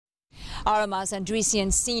Aramas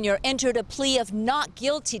Andresian Sr. entered a plea of not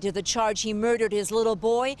guilty to the charge he murdered his little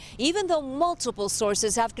boy, even though multiple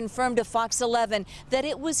sources have confirmed to Fox 11 that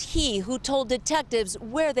it was he who told detectives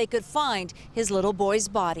where they could find his little boy's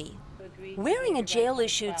body. Wearing a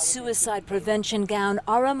jail-issued suicide prevention gown,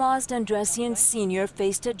 Aramas Andresian Sr.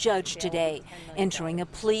 faced a judge today, entering a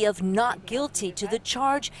plea of not guilty to the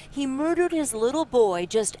charge he murdered his little boy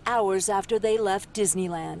just hours after they left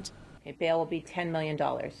Disneyland. Bail will be $10 million.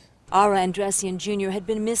 Ara Andresian Jr. had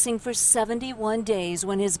been missing for 71 days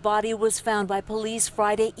when his body was found by police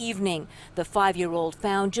Friday evening. The 5-year-old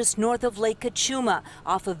found just north of Lake Cachuma,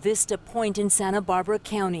 off of Vista Point in Santa Barbara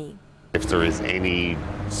County. If there is any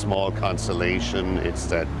small consolation, it's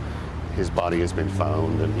that his body has been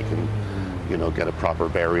found and he can, get a proper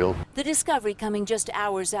burial. The discovery coming just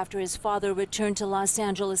hours after his father returned to Los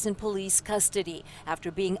Angeles in police custody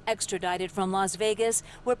after being extradited from Las Vegas,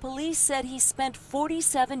 where police said he spent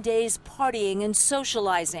 47 days partying and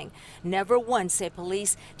socializing. Never once, say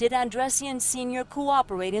police, did Andresian Sr.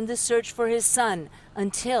 cooperate in the search for his son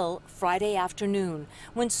until Friday afternoon,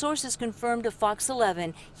 when sources confirmed to Fox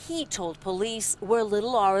 11 he told police where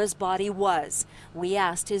little Ara's body was. We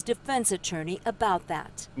asked his defense attorney about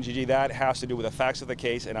that. Gigi, that has to do with the facts of the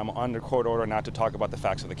case, and I'm under court order not to talk about the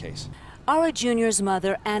facts of the case. Ara Jr.'s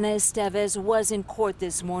mother, Ana Estevez, was in court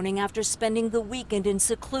this morning after spending the weekend in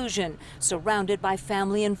seclusion, surrounded by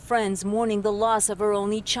family and friends mourning the loss of her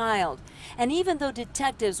only child. And even though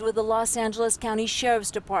detectives with the Los Angeles County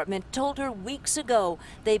Sheriff's Department told her weeks ago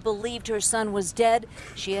they believed her son was dead,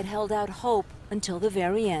 she had held out hope until the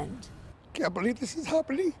very end. Can't believe this is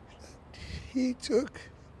happening. He took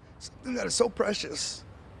something that is so precious,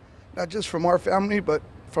 not just from our family, but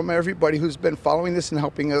from everybody who's been following this and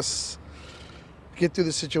helping us get through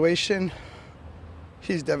the situation.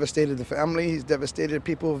 He's devastated the family. He's devastated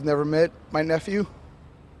people who've never met my nephew.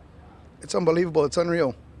 It's unbelievable. It's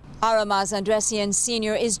unreal. Aramas Andresian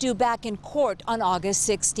Sr. is due back in court on August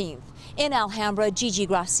 16th. In Alhambra, Gigi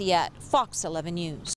Graciette, Fox 11 News.